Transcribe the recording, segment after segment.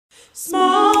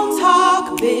Small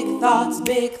talk, big thoughts,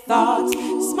 big thoughts.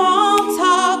 Small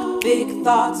talk, big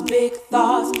thoughts, big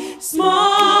thoughts. Small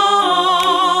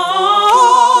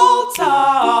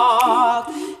talk,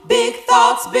 big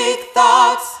thoughts, big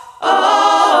thoughts.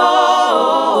 Oh.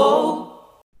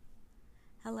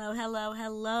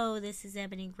 Hello. This is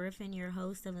Ebony Griffin, your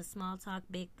host of the Small Talk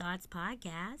Big Thoughts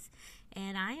podcast.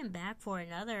 And I am back for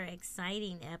another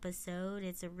exciting episode.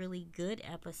 It's a really good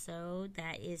episode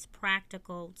that is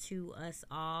practical to us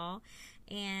all.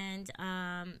 And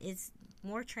it's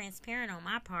more transparent on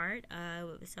my part.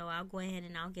 So I'll go ahead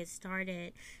and I'll get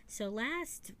started. So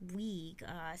last week,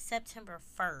 September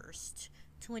 1st,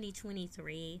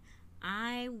 2023,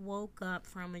 I woke up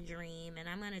from a dream, and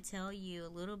I'm going to tell you a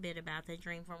little bit about the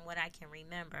dream from what I can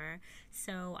remember.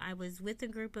 So I was with a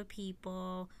group of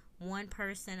people. One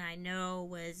person I know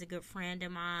was a good friend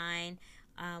of mine.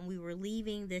 We were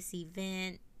leaving this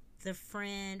event. The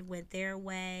friend went their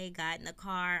way, got in the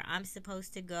car. I'm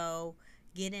supposed to go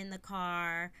get in the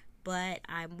car, but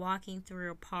I'm walking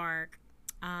through a park.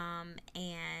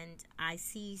 And I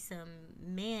see some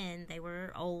men, they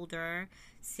were older,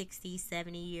 60,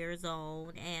 70 years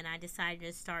old, and I decided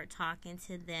to start talking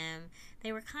to them.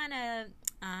 They were kind of,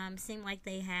 seemed like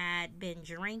they had been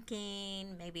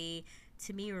drinking, maybe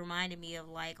to me reminded me of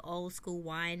like old school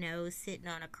winos sitting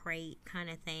on a crate kind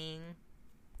of thing.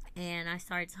 And I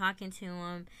started talking to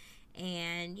them,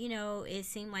 and, it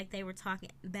seemed like they were talking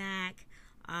back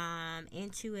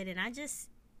into it, and I just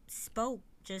spoke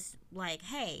just like,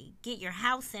 hey, get your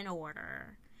house in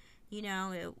order,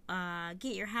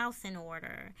 get your house in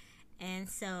order. And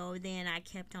so then I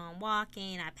kept on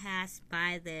walking. I passed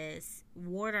by this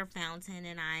water fountain,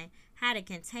 and I had a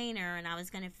container, and I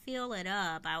was going to fill it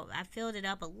up. I filled it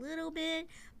up a little bit,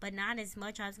 but not as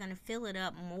much. I was going to fill it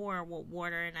up more with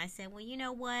water. And I said, well, you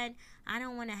know what? I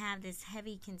don't want to have this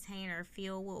heavy container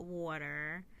filled with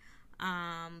water.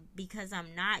 Because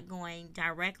I'm not going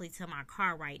directly to my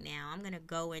car right now. I'm going to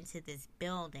go into this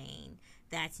building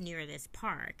that's near this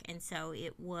park. And so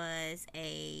it was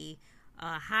a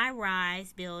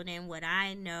high-rise building. What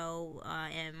I know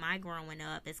in my growing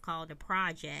up is called the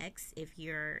projects. If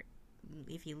you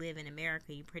live in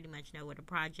America, you pretty much know what a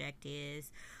project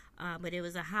is. But it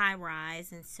was a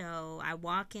high-rise, and so I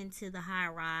walk into the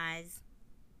high-rise.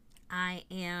 I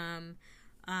am,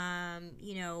 I'm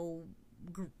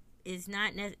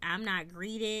not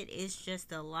greeted. It's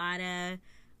just a lot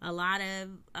of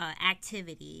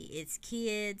activity. It's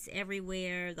kids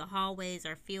everywhere. The hallways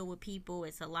are filled with people.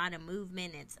 It's a lot of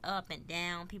movement. It's up and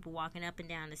down, people walking up and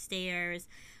down the stairs.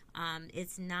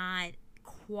 It's not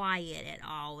quiet at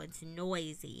all. It's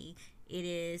noisy. It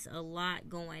is a lot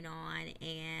going on,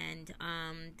 and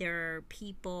there are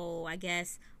people, I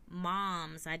guess,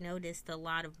 moms. I noticed a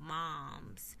lot of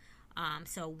moms.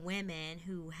 So women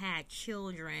who had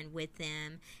children with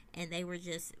them, and they were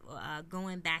just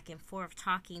going back and forth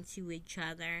talking to each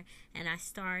other. And I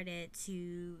started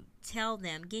to tell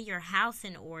them, get your house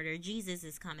in order. Jesus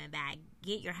is coming back.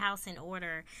 Get your house in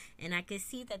order. And I could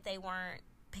see that they weren't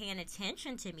paying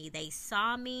attention to me. They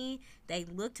saw me, they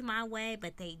looked my way,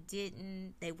 but they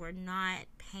were not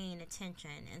paying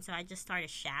attention. And so I just started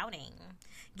shouting,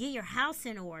 get your house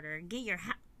in order. Get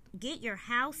your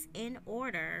house in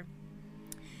order.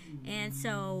 And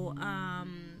so,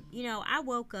 I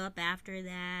woke up after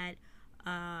that.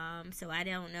 So I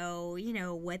don't know,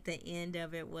 what the end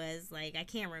of it was like. I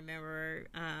can't remember,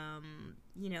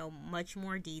 much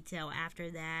more detail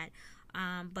after that.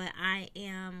 But I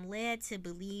am led to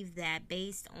believe that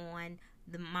based on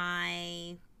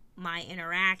my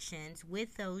interactions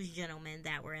with those gentlemen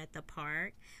that were at the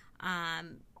park,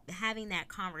 having that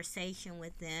conversation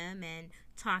with them and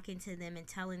talking to them and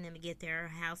telling them to get their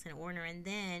house in order, and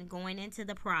then going into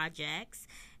the projects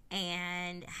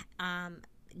and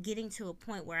getting to a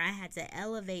point where I had to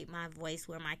elevate my voice,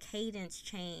 where my cadence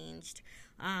changed,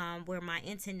 where my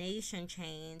intonation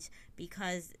changed,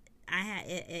 because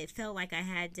it felt like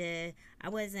I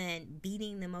wasn't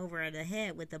beating them over the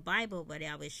head with the Bible, but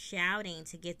I was shouting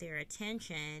to get their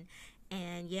attention,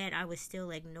 and yet I was still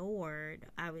ignored.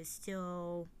 I was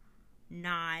still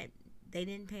they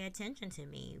didn't pay attention to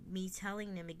me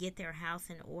telling them to get their house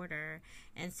in order.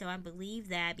 And so I believe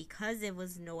that because it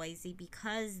was noisy,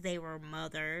 because they were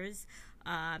mothers,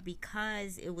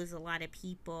 because it was a lot of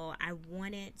people, I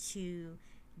wanted to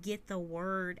get the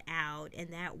word out,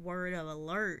 and that word of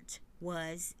alert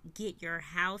was, get your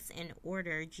house in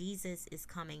order. Jesus is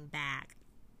coming back.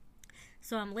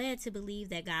 So I'm led to believe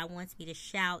that God wants me to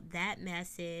shout that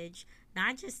message,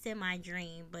 not just in my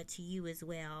dream, but to you as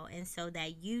well. And so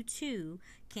that you too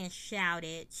can shout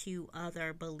it to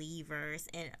other believers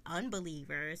and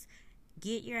unbelievers.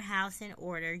 get your house in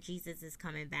order. Jesus is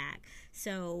coming back.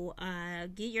 So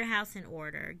get your house in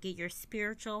order. Get your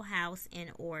spiritual house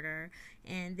in order.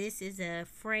 And this is a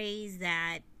phrase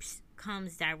that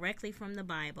comes directly from the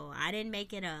Bible. I didn't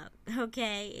make it up,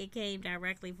 okay? It came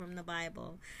directly from the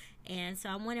Bible. And so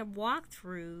I want to walk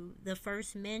through the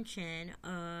first mention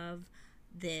of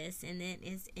this, and then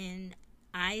it's in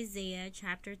Isaiah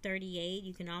chapter 38.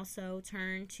 You can also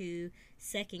turn to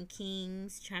 2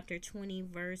 Kings chapter 20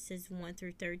 verses 1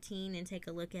 through 13 and take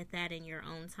a look at that in your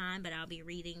own time, but I'll be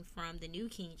reading from the New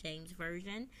King James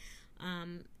Version.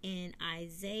 In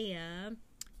Isaiah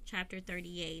chapter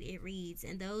 38, it reads,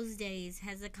 "In those days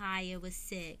Hezekiah was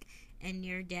sick and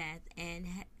near death, and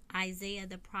Isaiah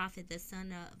the prophet, the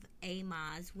son of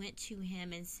Amoz, went to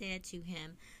him and said to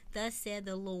him, Thus said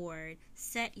the Lord,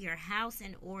 set your house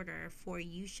in order, for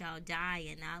you shall die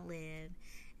and not live.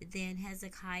 Then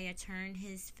Hezekiah turned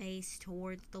his face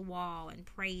towards the wall and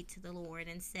prayed to the Lord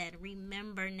and said,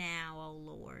 Remember now, O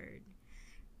Lord,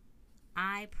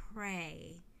 I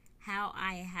pray how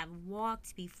I have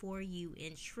walked before you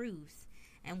in truth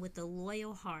and with a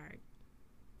loyal heart,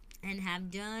 and have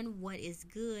done what is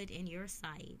good in your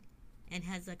sight. And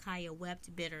Hezekiah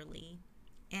wept bitterly.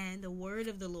 And the word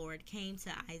of the Lord came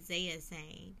to Isaiah,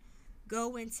 saying,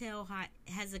 Go and tell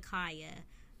Hezekiah,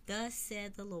 Thus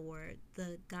said the Lord,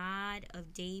 the God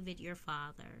of David your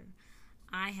father,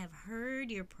 I have heard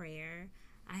your prayer,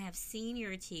 I have seen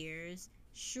your tears.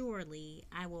 Surely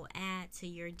I will add to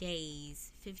your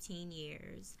days 15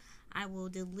 years. I will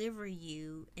deliver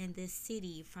you and this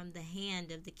city from the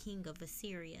hand of the king of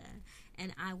Assyria,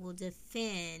 and I will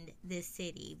defend this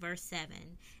city. Verse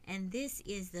 7, and this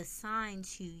is the sign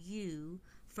to you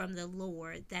from the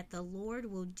Lord, that the Lord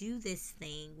will do this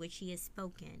thing which he has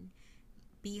spoken.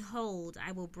 Behold,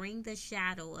 I will bring the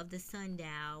shadow of the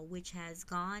sundial, which has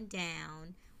gone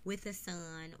down with the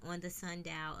sun on the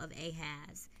sundial of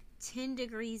Ahaz, 10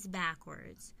 degrees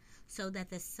backwards, so that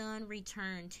the sun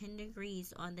returned 10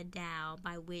 degrees on the dial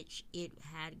by which it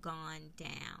had gone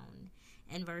down.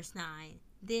 And verse 9,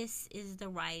 this is the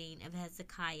writing of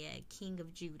Hezekiah, king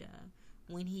of Judah,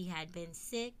 when he had been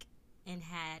sick and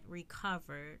had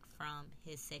recovered from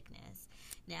his sickness.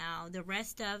 Now, the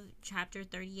rest of chapter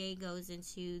 38 goes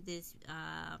into this,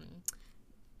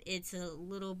 it's a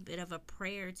little bit of a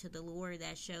prayer to the Lord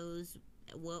that shows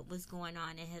what was going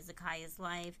on in Hezekiah's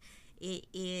life. It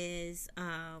is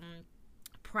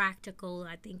practical.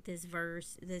 I think this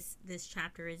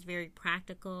chapter is very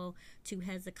practical to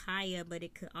Hezekiah, but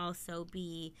it could also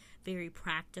be very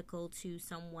practical to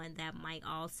someone that might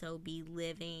also be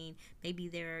living. Maybe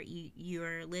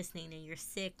you're listening and you're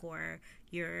sick, or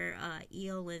you're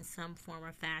ill in some form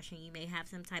or fashion. You may have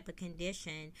some type of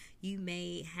condition. You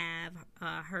may have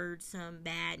heard some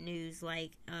bad news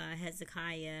like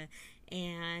Hezekiah,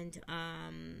 and I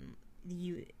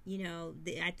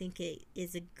think it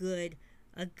is a good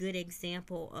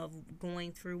example of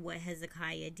going through what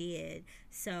Hezekiah did.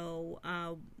 So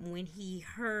when he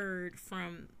heard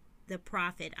from the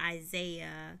prophet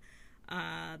Isaiah,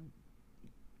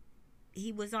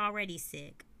 he was already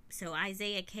sick. So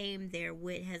Isaiah came there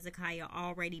with Hezekiah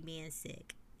already being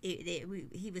sick.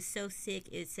 He was so sick,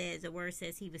 the word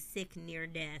says he was sick near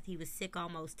death. He was sick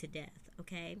almost to death,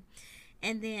 okay?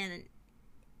 And then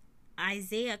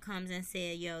Isaiah comes and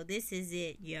said, this is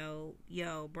it,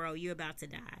 bro, you're about to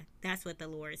die. That's what the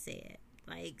Lord said.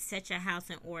 Like, set your house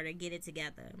in order, get it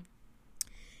together.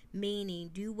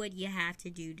 Meaning, do what you have to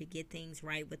do to get things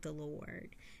right with the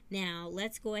Lord. Now,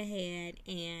 let's go ahead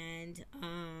and,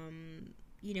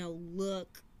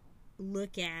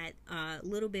 look at a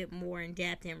little bit more in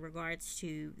depth in regards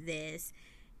to this.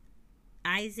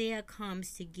 Isaiah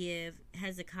comes to give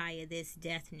Hezekiah this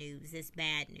death news, this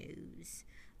bad news.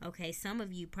 Okay, some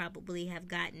of you probably have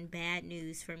gotten bad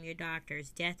news from your doctors,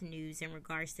 death news in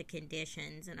regards to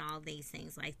conditions and all these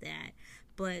things like that.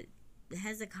 But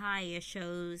Hezekiah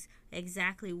shows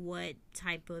exactly what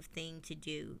type of thing to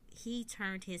do. He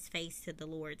turned his face to the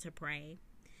Lord to pray.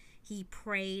 He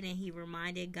prayed and he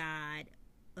reminded God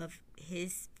of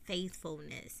his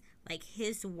faithfulness, like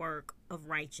his work of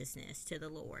righteousness to the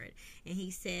Lord. And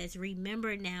he says,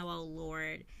 Remember now, O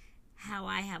Lord, how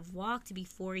I have walked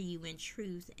before you in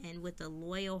truth and with a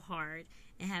loyal heart,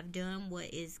 and have done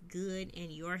what is good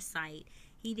in your sight.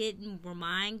 He didn't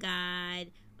remind God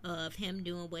of him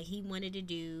doing what he wanted to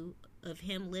do, of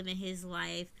him living his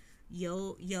life,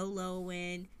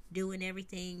 YOLOing, doing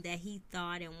everything that he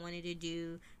thought and wanted to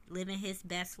do, living his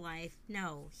best life.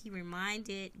 No, he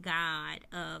reminded God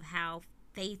of how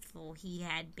faithful he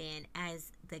had been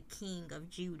as the king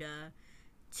of Judah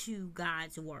to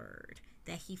God's word,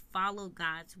 that he followed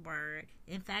God's word.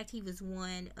 In fact, he was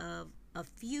one of a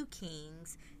few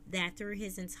kings that through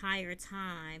his entire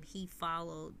time he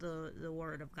followed the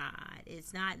word of God.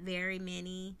 It's not very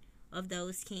many of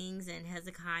those kings, and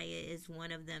Hezekiah is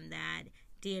one of them that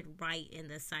did right in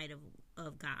the sight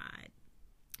of God.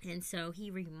 And so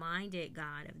he reminded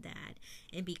God of that.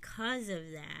 And because of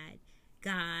that,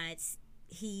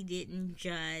 he didn't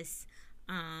just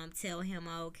tell him,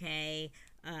 okay,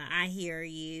 I hear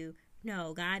you.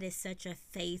 No, God is such a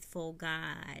faithful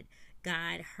God.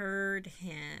 God heard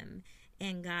him,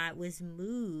 and God was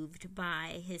moved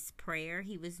by his prayer.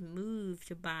 He was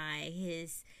moved by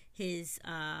his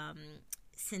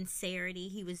sincerity.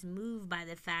 He was moved by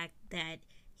the fact that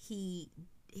he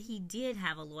did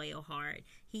have a loyal heart.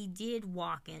 He did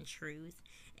walk in truth.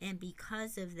 And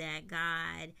because of that,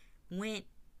 God went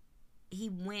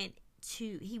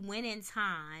in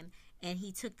time, and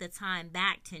he took the time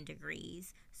back 10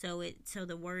 degrees. So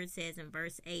the word says in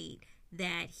verse 8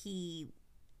 that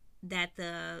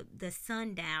the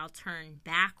sundial turned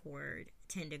backward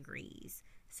 10 degrees.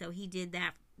 So he did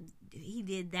that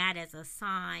as a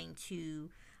sign to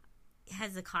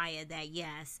Hezekiah that,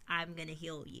 yes, I'm going to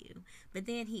heal you. But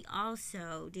then he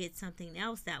also did something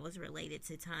else that was related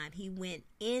to time. He went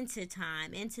into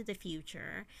time, into the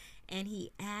future, and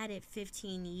he added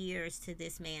 15 years to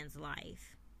this man's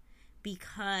life,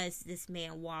 because this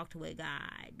man walked with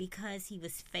God, because he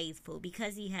was faithful,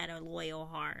 because he had a loyal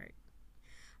heart.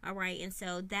 All right, and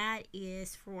so that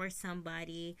is for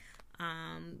somebody,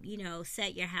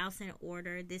 set your house in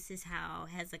order. This is how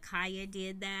Hezekiah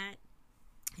did that,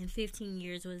 and 15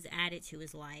 years was added to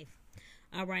his life.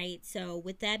 All right, so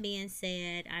with that being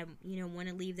said, I want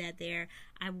to leave that there.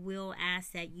 I will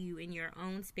ask that you, in your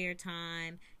own spare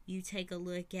time, you take a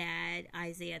look at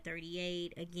Isaiah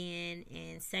 38 again,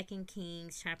 and 2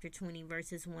 Kings chapter 20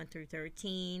 verses 1 through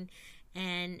 13.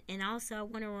 And also I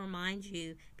want to remind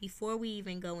you, before we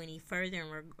even go any further in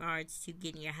regards to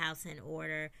getting your house in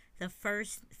order, the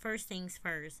first things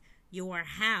first, your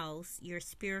house, your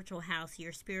spiritual house,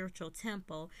 your spiritual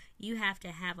temple, you have to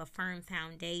have a firm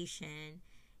foundation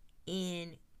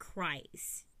in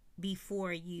Christ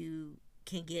before you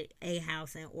can get a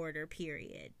house in order,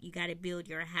 period. You got to build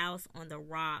your house on the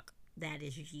rock that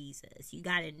is Jesus. You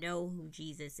got to know who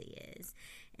Jesus is.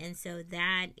 And so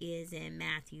that is in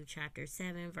Matthew chapter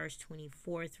 7, verse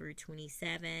 24 through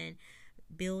 27,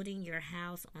 building your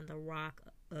house on the rock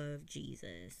of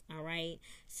Jesus. All right.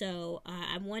 So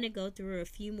I want to go through a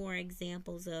few more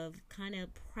examples of kind of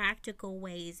practical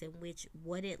ways in which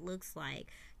what it looks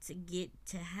like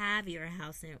to have your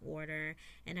house in order.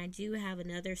 And I do have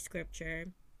another scripture.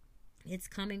 It's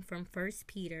coming from 1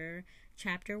 Peter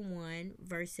chapter 1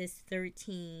 verses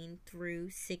 13 through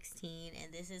 16,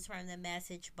 and this is from the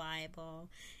Message Bible.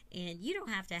 And you don't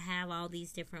have to have all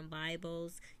these different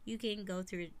Bibles. You can go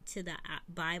through to the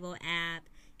Bible app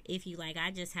if you like.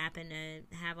 I just happen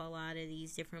to have a lot of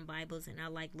these different Bibles, and I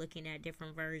like looking at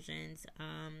different versions.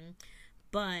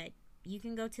 But you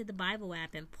can go to the Bible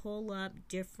app and pull up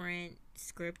different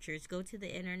scriptures. Go to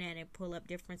the internet and pull up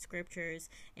different scriptures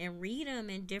and read them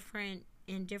in different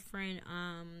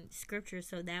scriptures,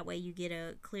 so that way you get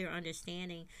a clear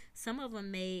understanding. Some of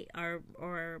them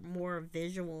are more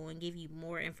visual and give you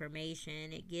more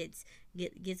information. It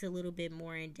gets a little bit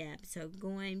more in depth. So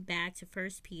going back to 1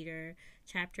 Peter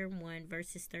chapter 1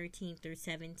 verses 13 through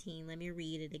 17, let me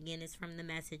read it again. It's from the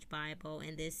Message Bible,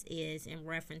 and this is in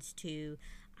reference to,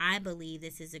 I believe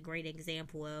this is a great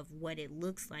example of what it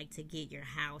looks like to get your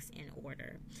house in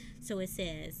order. So it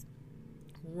says,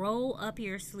 roll up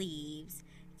your sleeves,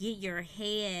 get your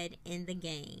head in the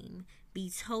game, be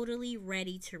totally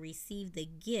ready to receive the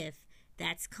gift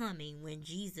that's coming when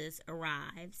Jesus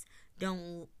arrives.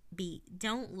 Don't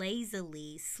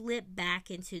lazily slip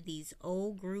back into these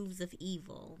old grooves of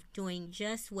evil, doing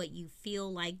just what you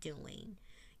feel like doing.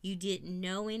 You didn't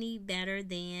know any better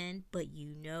then, but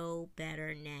you know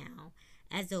better now.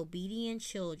 As obedient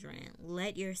children,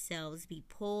 let yourselves be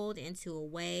pulled into a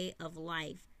way of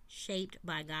life shaped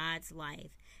by God's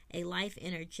life, a life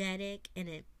energetic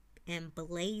and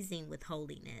blazing with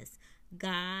holiness.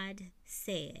 God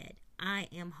said, I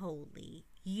am holy,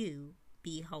 you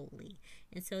be holy.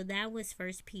 And so that was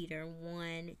 1 Peter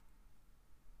 1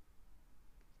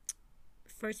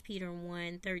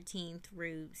 13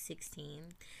 through 16.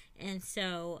 And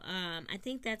so I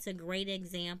think that's a great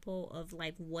example of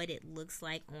like what it looks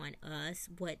like on us,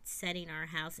 what setting our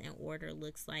house in order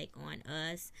looks like on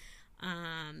us,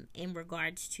 in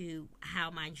regards to how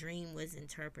my dream was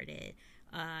interpreted,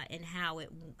 and how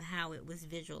it was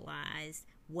visualized,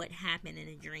 what happened in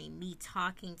a dream, me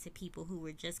talking to people who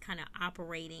were just kind of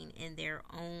operating in their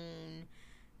own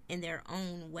in their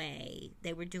own way.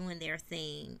 They were doing their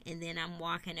thing. And then I'm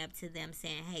walking up to them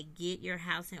saying, hey, get your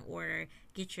house in order.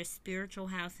 Get your spiritual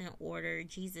house in order.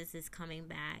 Jesus is coming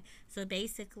back. So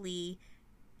basically,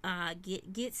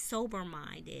 get sober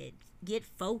minded, get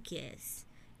focused,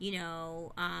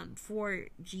 for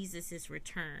Jesus's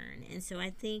return. And so I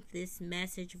think this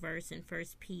message verse in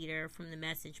First Peter from the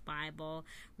Message Bible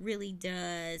really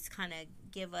does kind of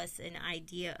give us an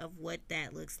idea of what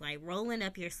that looks like. Rolling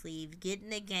up your sleeves, get in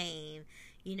the game,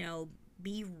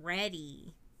 be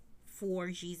ready for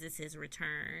Jesus's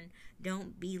return.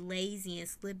 Don't be lazy and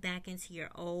slip back into your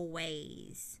old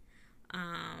ways.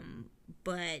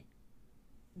 But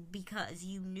because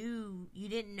you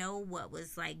didn't know what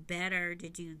was like better to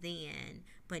do then,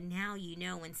 but now you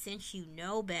know, and since you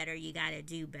know better, you got to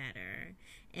do better.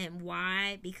 And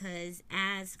why? Because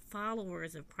as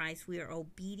followers of Christ, we are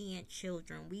obedient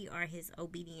children. We are his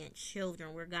obedient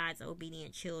children. We're God's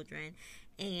obedient children,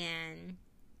 and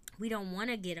we don't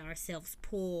want to get ourselves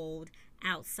pulled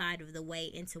outside of the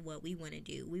way into what we want to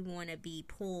do. We want to be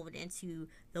pulled into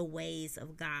the ways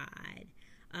of God.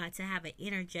 To have an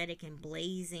energetic and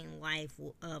blazing life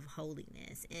of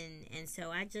holiness. And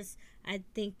so I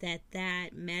think that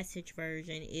message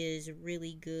version is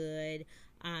really good.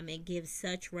 It gives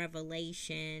such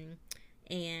revelation,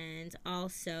 and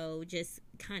also just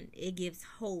it gives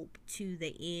hope to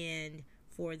the end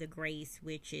for the grace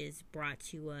which is brought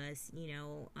to us,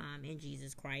 in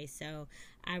Jesus Christ. So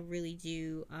I really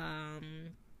do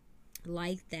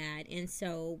like that. And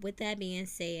so with that being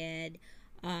said,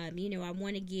 I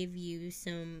want to give you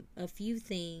a few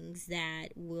things that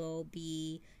will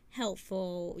be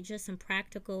helpful, just some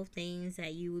practical things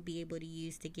that you would be able to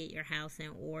use to get your house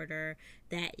in order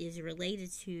that is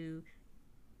related to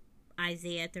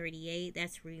Isaiah 38,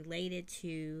 that's related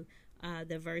to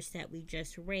the verse that we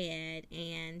just read,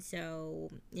 and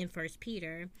so in First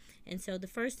Peter. And so the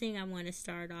first thing I want to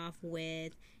start off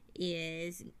with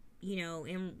is,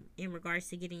 in regards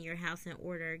to getting your house in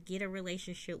order, get a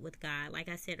relationship with God. Like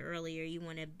I said earlier, you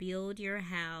want to build your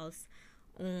house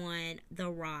on the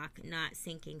rock, not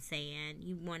sinking sand.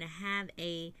 You want to have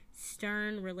a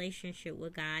stern relationship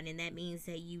with God, and that means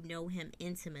that you know him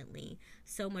intimately,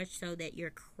 so much so that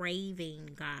you're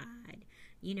craving God.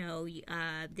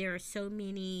 There are so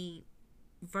many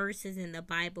verses in the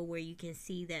Bible where you can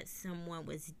see that someone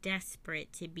was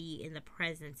desperate to be in the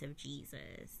presence of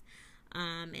Jesus.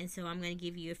 And so I'm going to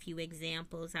give you a few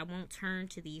examples. I won't turn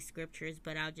to these scriptures,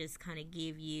 but I'll just kind of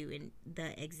give you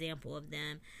the example of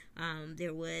them.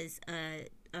 There was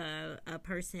a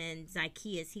person,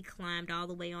 Zacchaeus. He climbed all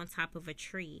the way on top of a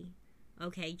tree,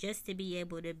 okay, just to be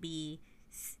able to be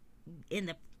in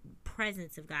the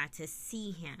presence of God, to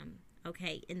see him,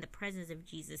 okay, in the presence of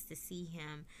Jesus, to see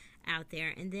him out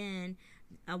there. And then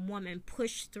a woman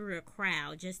pushed through a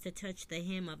crowd just to touch the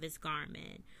hem of his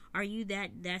garment. Are you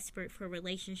that desperate for a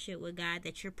relationship with God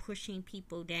that you're pushing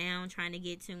people down trying to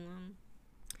get to him?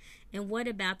 And what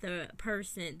about the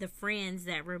friends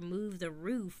that remove the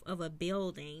roof of a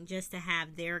building just to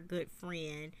have their good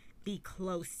friend be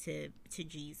close to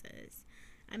Jesus?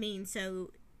 I mean,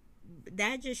 so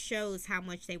that just shows how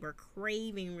much they were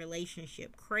craving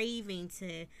relationship, craving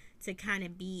to kind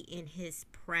of be in his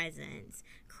presence,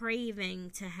 craving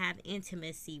to have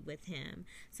intimacy with him.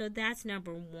 So that's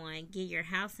number one. Get your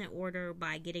house in order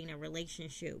by getting a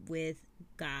relationship with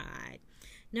God.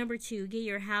 Number two, get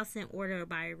your house in order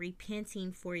by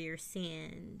repenting for your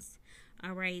sins.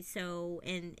 All right. So,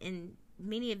 and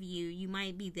many of you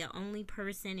might be the only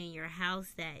person in your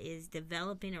house that is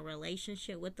developing a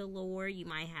relationship with the Lord. You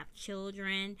might have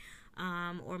children,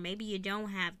 or maybe you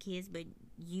don't have kids, but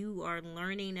you are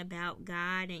learning about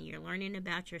God and you're learning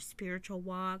about your spiritual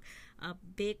walk. A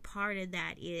big part of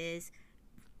that is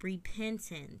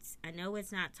repentance. I know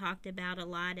it's not talked about a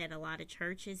lot at a lot of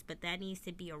churches, but that needs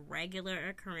to be a regular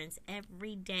occurrence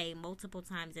every day, multiple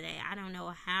times a day. I don't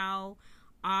know how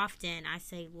often I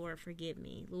say, Lord, forgive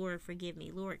me. Lord, forgive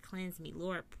me. Lord, cleanse me.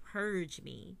 Lord, purge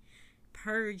me.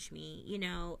 Purge me,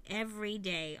 every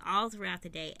day, all throughout the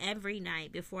day, every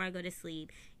night before I go to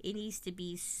sleep. It needs to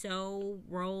be so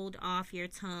rolled off your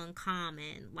tongue,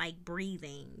 common, like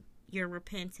breathing, your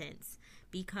repentance.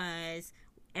 Because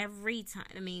every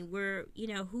time, we're,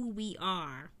 who we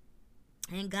are.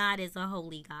 And God is a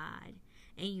holy God.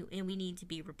 And we need to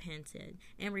be repentant.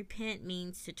 And repent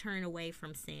means to turn away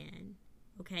from sin.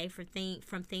 Okay,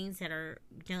 from things that are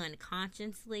done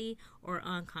consciously or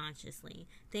unconsciously,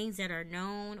 things that are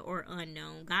known or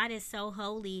unknown. God is so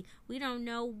holy, we don't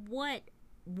know what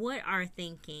our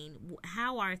thinking,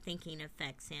 how our thinking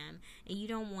affects him, and you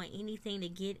don't want anything to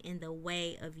get in the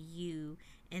way of you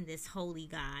and this holy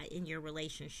God in your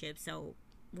relationship. So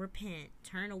repent,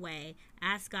 turn away,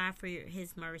 ask God for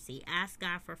his mercy, ask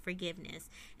God for forgiveness.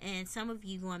 And some of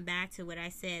you, going back to what I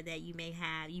said, that you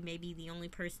may be the only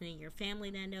person in your family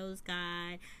that knows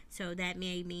God, so that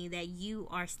may mean that you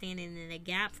are standing in a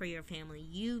gap for your family.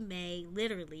 You may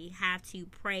literally have to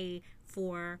pray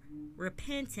for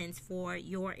repentance for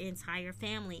your entire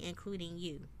family, including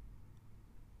you.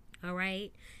 All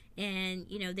right? And,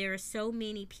 there are so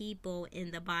many people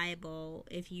in the Bible,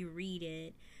 if you read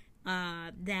it,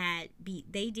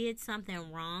 they did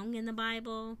something wrong in the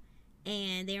Bible,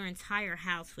 and their entire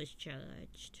house was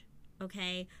judged.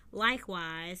 Okay?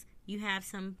 Likewise, you have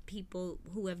some people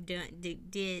who have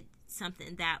did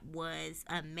something that was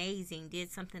amazing,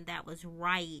 did something that was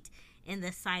right in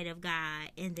the sight of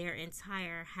God, and their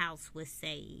entire house was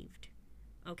saved.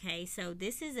 Okay, so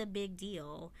this is a big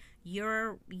deal.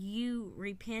 You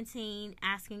repenting,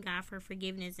 asking God for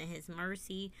forgiveness and his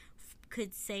mercy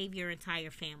could save your entire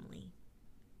family.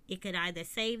 It could either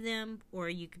save them or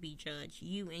you could be judged.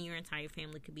 You and your entire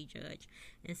family could be judged.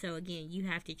 And so again, you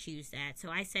have to choose that. So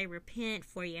I say repent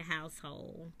for your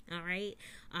household. All right.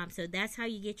 So that's how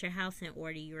you get your house in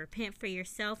order. You repent for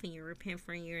yourself and you repent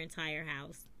for your entire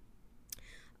house.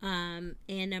 And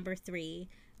number three,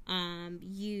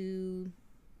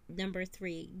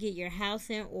 get your house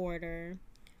in order.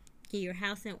 Get your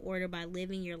house in order by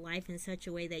living your life in such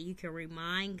a way that you can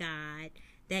remind God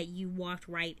that you walked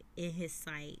right in his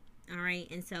sight. All right.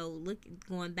 And so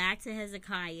going back to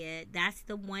Hezekiah, that's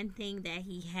the one thing that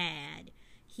he had.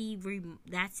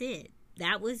 That's it.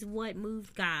 That was what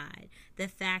moved God. The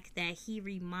fact that he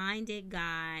reminded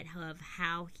God of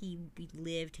how he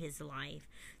lived his life.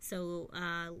 So,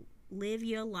 live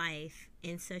your life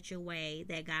in such a way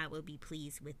that God will be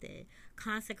pleased with it.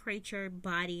 Consecrate your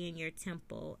body and your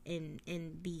temple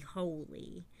and be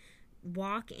holy.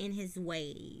 Walk in his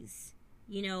ways.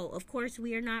 Of course,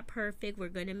 we are not perfect. We're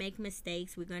going to make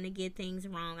mistakes. We're going to get things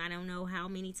wrong. I don't know how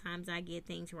many times I get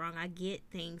things wrong. I get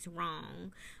things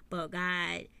wrong. But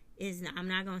I'm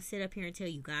not going to sit up here and tell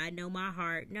you, God know my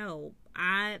heart. No,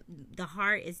 the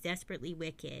heart is desperately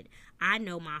wicked. I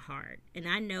know my heart, and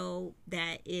I know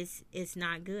that it's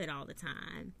not good all the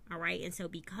time. All right. And so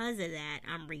because of that,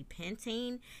 I'm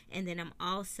repenting, and then I'm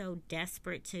also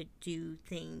desperate to do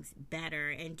things better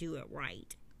and do it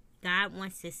right. God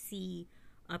wants to see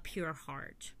a pure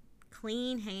heart,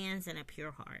 clean hands and a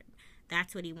pure heart.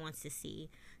 That's what he wants to see.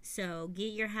 So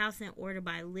get your house in order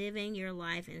by living your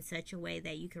life in such a way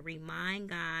that you can remind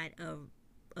God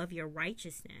of your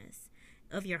righteousness,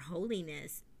 of your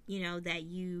holiness, that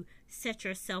you set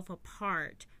yourself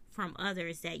apart from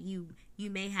others, that you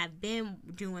may have been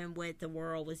doing what the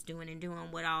world was doing and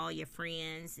doing what all your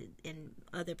friends and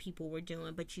other people were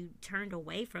doing, but you turned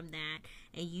away from that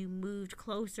and you moved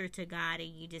closer to God, and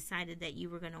you decided that you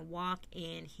were going to walk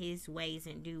in his ways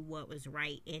and do what was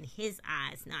right in his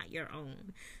eyes, not your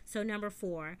own. So number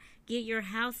 4, get your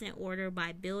house in order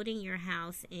by building your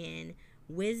house in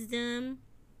wisdom.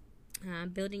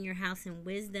 Building your house in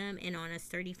wisdom and on a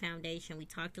sturdy foundation. We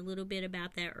talked a little bit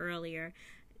about that earlier.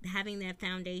 Having that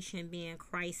foundation being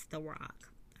Christ the rock.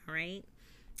 All right.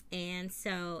 And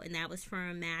that was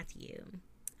from Matthew.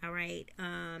 All right.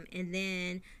 And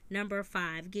then number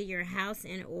 5, get your house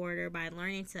in order by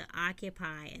learning to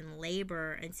occupy and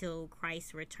labor until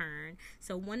Christ's return.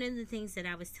 So one of the things that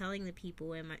I was telling the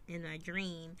people in my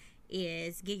dream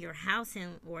is get your house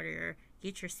in order,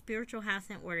 get your spiritual house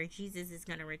in order. Jesus is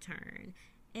going to return.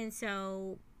 And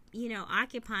so,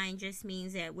 occupying just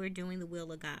means that we're doing the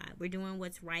will of God. We're doing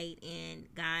what's right in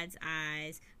God's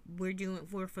eyes.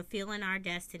 We're fulfilling our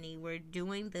destiny. We're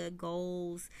doing the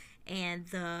goals and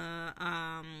the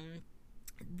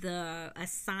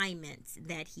assignments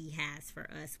that he has for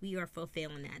us. We are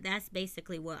fulfilling that. That's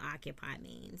basically what occupy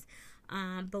means.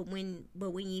 But when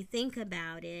you think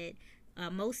about it,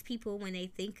 most people, when they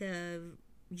think of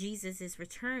Jesus'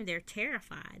 return, they're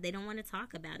terrified. They don't want to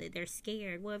talk about it. They're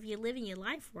scared. Well, if you're living your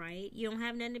life right, you don't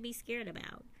have nothing to be scared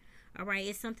about. All right,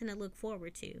 it's something to look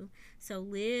forward to. So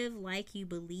live like you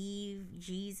believe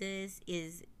Jesus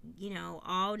is,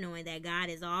 all knowing, that God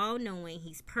is all knowing.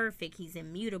 He's perfect. He's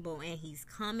immutable, and he's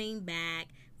coming back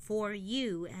for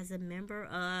you as a member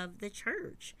of the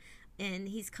church. And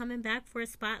he's coming back for a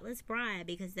spotless bride,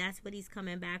 because that's what he's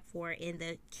coming back for in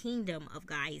the kingdom of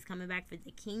God. He's coming back for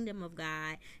the kingdom of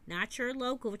God, not your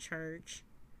local church.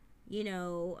 When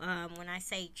I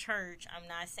say church, I'm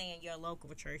not saying your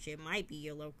local church. It might be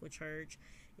your local church,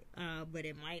 but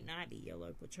it might not be your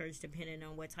local church, depending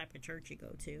on what type of church you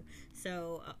go to.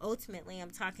 So ultimately,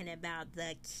 I'm talking about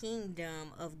the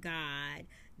kingdom of God,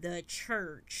 the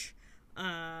church.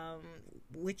 um,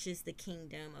 which is the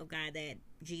kingdom of God that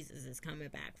Jesus is coming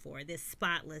back for, this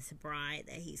spotless bride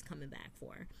that he's coming back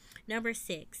for. Number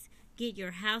 6, get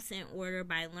your house in order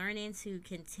by learning to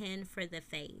contend for the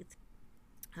faith.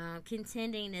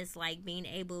 Contending is like being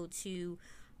able to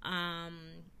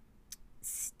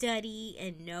study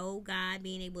and know God,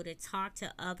 being able to talk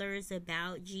to others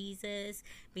about Jesus,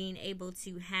 being able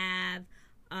to have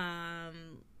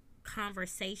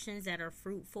conversations that are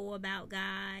fruitful about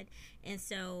God. And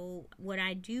so what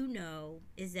I do know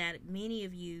is that many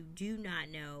of you do not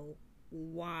know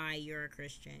why you're a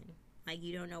Christian. Like,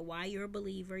 you don't know why you're a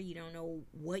believer. You don't know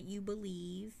what you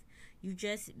believe. You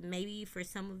just, maybe for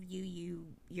some of you,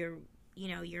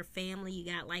 your family, you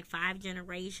got like 5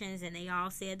 generations and they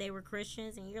all said they were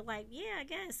Christians, and you're like, yeah, I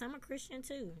guess I'm a Christian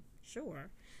too. Sure.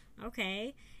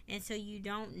 Okay. And so you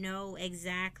don't know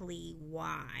exactly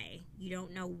why. You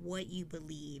don't know what you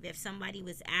believe. If somebody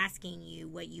was asking you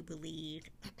what you believed,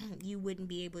 you wouldn't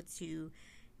be able to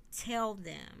tell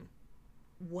them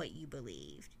what you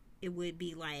believed. It would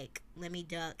be like, let me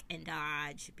duck and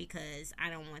dodge because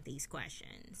I don't want these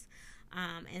questions.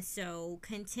 And so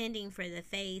contending for the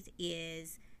faith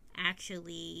is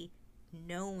actually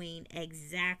knowing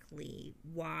exactly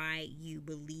why you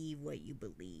believe what you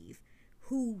believe,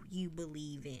 who you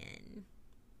believe in.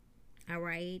 All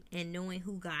right? And knowing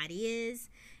who God is,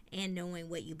 and knowing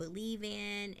what you believe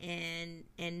in,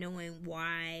 and knowing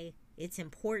why it's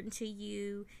important to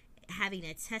you, having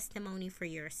a testimony for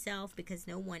yourself, because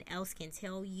no one else can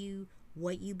tell you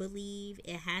what you believe.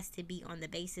 It has to be on the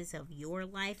basis of your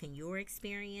life and your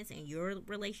experience and your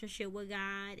relationship with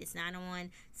God. It's not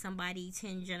on somebody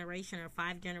 10 generations or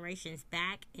 5 generations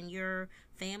back in your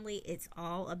family. It's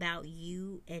all about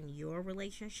you and your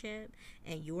relationship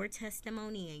and your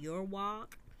testimony and your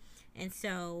walk. And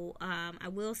so I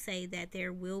will say that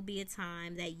there will be a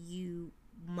time that you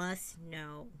must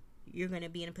know. You're going to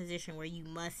be in a position where you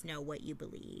must know what you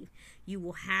believe. You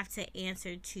will have to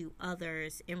answer to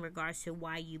others in regards to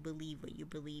why you believe what you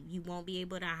believe. You won't be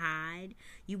able to hide.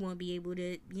 You won't be able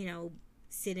to,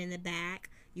 sit in the back.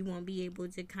 You won't be able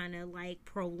to kind of like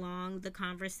prolong the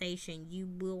conversation. You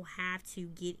will have to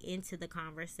get into the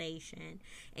conversation,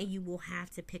 and you will have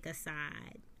to pick a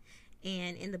side.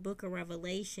 And in the book of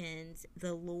Revelations,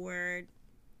 it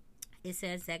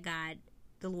says that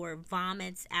the Lord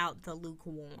vomits out the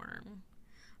lukewarm.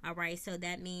 All right, so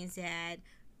that means that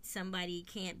somebody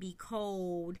can't be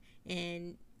cold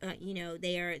and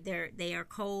they are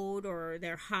cold or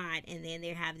they're hot, and then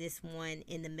they have this one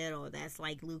in the middle that's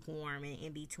like lukewarm and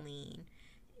in between.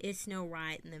 It's no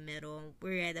right in the middle.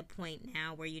 We're at a point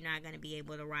now where you're not going to be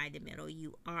able to ride the middle.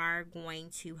 You are going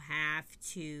to have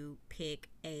to pick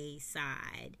a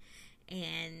side.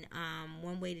 And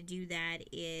one way to do that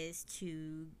is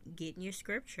to get in your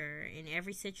scripture. In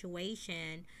every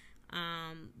situation,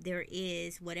 there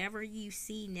is whatever you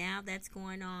see now that's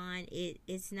going on.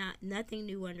 It's nothing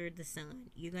new under the sun.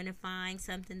 You're going to find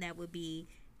something that would be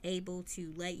able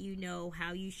to let you know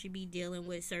how you should be dealing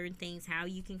with certain things, how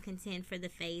you can contend for the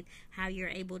faith, how you're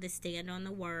able to stand on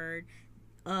the word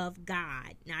of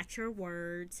God, not your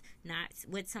words, not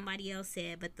what somebody else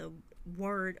said, but the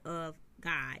word of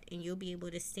God. And you'll be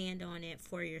able to stand on it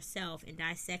for yourself and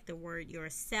dissect the word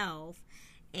yourself,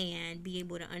 and be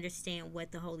able to understand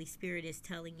what the Holy Spirit is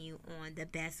telling you on the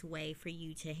best way for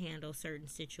you to handle certain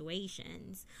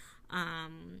situations.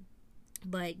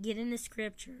 But get in the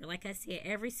scripture. Like I said,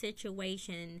 every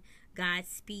situation God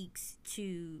speaks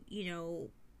to,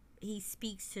 he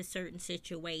speaks to certain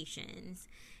situations.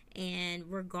 And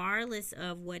regardless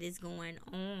of what is going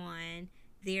on,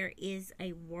 there is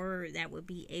a word that would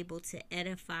be able to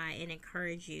edify and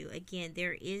encourage you. Again,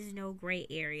 there is no gray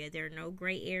area. There are no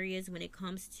gray areas when it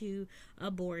comes to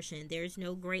abortion. There's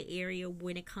no gray area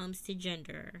when it comes to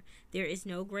gender. There is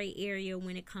no gray area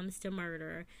when it comes to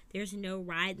murder. There's no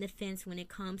riding the fence when it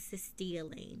comes to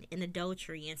stealing and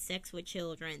adultery and sex with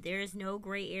children. There is no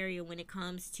gray area when it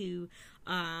comes to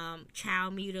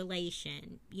child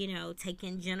mutilation,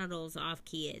 taking genitals off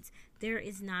kids. There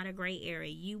is not a gray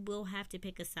area. You will have to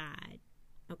pick a side,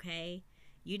 okay?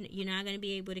 You're not going to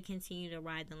be able to continue to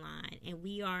ride the line. And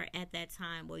we are at that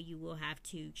time where you will have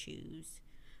to choose,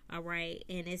 all right?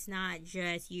 And it's not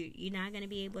just, you're not going to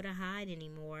be able to hide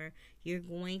anymore. You're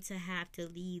going to have to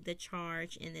lead the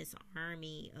charge in this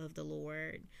army of the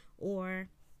Lord, or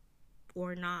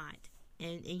not.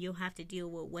 And you'll have to deal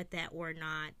with what that or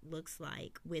not looks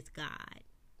like with God.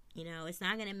 It's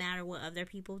not going to matter what other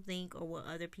people think or what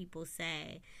other people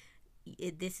say.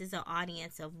 This is an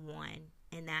audience of one,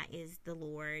 and that is the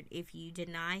Lord. If you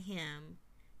deny him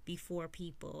before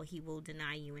people, he will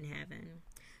deny you in heaven.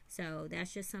 So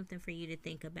that's just something for you to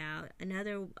think about.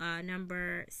 Another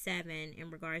number 7 in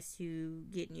regards to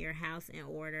getting your house in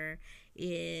order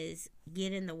is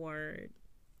get in the Word.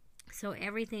 So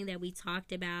everything that we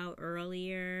talked about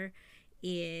earlier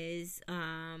is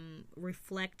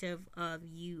reflective of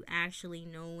you actually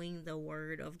knowing the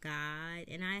Word of God.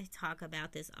 And I talk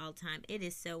about this all the time. It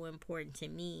is so important to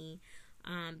me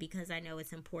because I know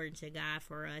it's important to God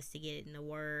for us to get in the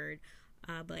Word.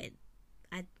 But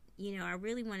I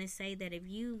really want to say that if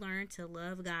you learn to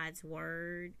love God's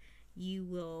Word, you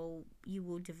will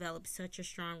develop such a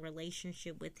strong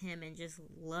relationship with Him and just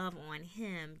love on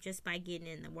Him just by getting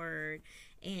in the Word.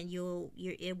 And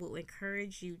it will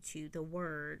encourage you to, the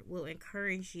Word will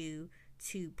encourage you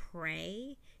to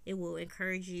pray. It will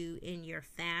encourage you in your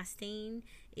fasting.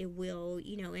 It will,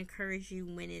 encourage you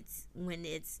when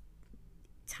it's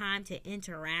time to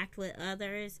interact with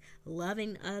others,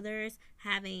 loving others,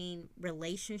 having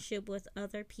relationship with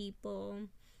other people.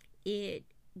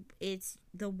 It's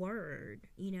the Word,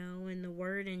 and the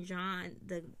Word in John,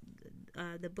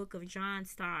 the book of John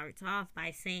starts off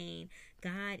by saying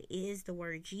God is the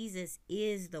Word. Jesus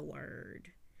is the Word.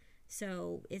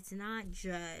 So it's not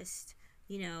just,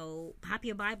 pop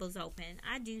your Bibles open.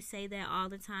 I do say that all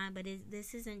the time, but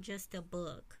this isn't just a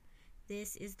book.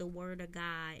 This is the Word of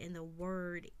God, and the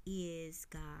Word is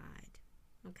God.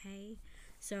 Okay?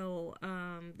 So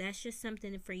that's just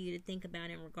something for you to think about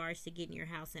in regards to getting your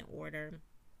house in order.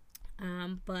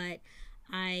 But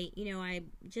I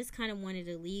just kind of wanted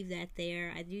to leave that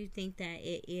there. I do think that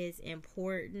it is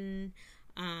important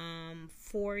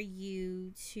for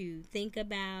you to think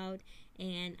about.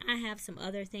 And I have some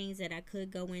other things that I could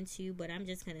go into, but I'm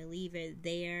just going to leave it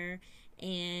there.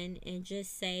 And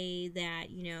just say that,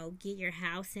 get your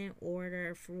house in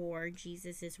order for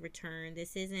Jesus' return.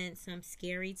 This isn't some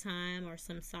scary time or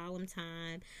some solemn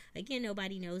time. Again,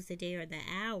 nobody knows the day or the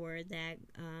hour that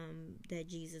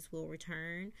Jesus will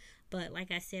return. But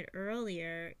like I said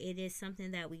earlier, it is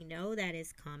something that we know that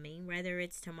is coming, whether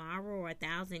it's tomorrow or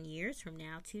 1,000 years from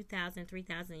now, 2,000,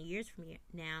 3,000 years from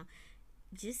now.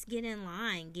 Just get in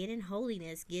line, get in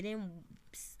holiness, get in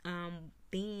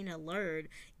being alert,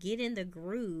 get in the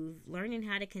groove, learning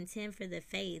how to contend for the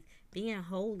faith, being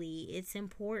holy. It's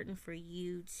important for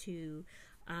you to,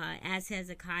 as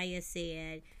Hezekiah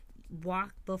said,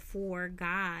 walk before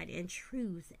God in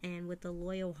truth and with a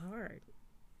loyal heart,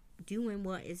 doing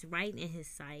what is right in His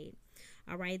sight.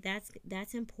 All right,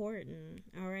 that's important.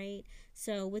 All right.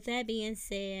 So with that being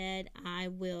said, I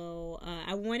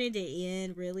wanted to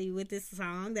end really with this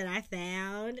song that I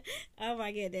found. Oh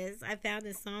my goodness. I found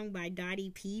this song by Dottie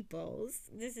Peoples.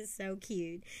 This is so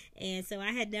cute. And so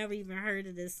I had never even heard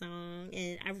of this song.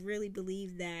 And I really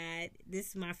believe that this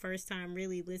is my first time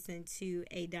really listening to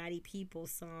a Dottie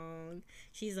Peoples song.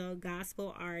 She's a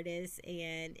gospel artist,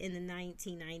 and in the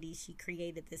 1990s she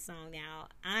created this song. Now,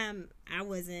 I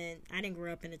didn't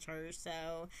grow up in the church,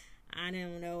 so I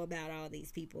don't know about all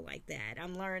these people like that.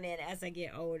 I'm learning as I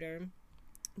get older.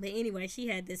 But anyway, she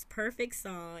had this perfect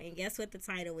song, and guess what the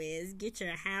title is? Get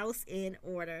Your House in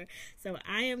Order. So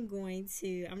I'm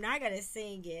not going to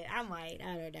sing it. I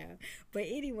don't know. But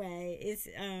anyway, it's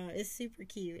super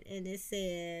cute, and it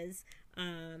says,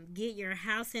 get your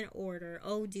house in order.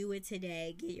 Oh, do it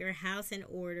today. Get your house in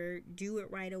order. Do it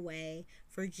right away.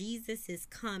 For Jesus is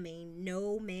coming.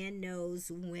 No man knows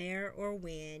where or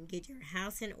when. Get your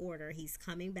house in order. He's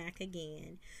coming back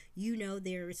again.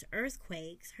 There's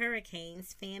earthquakes,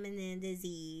 hurricanes, famine, and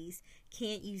disease.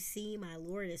 Can't you see my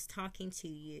Lord is talking to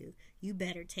you? You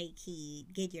better take heed.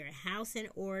 Get your house in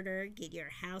order. Get your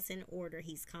house in order.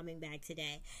 He's coming back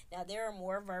today. Now, there are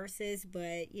more verses,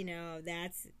 but,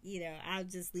 I'll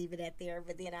just leave it at there.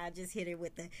 But then I'll just hit it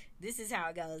with this is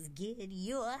how it goes. Get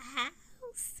your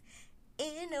house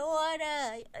in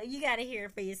order. You got to hear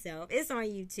it for yourself. It's on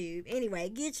YouTube. Anyway,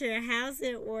 get your house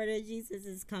in order. Jesus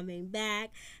is coming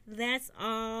back. That's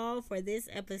all for this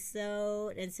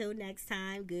episode. Until next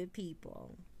time, good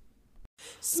people.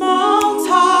 Small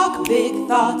talk, big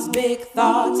thoughts, big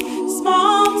thoughts.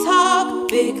 Small talk,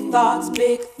 big thoughts,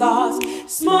 big thoughts.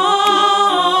 Small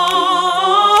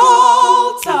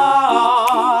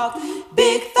talk,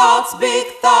 big thoughts, big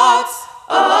thoughts.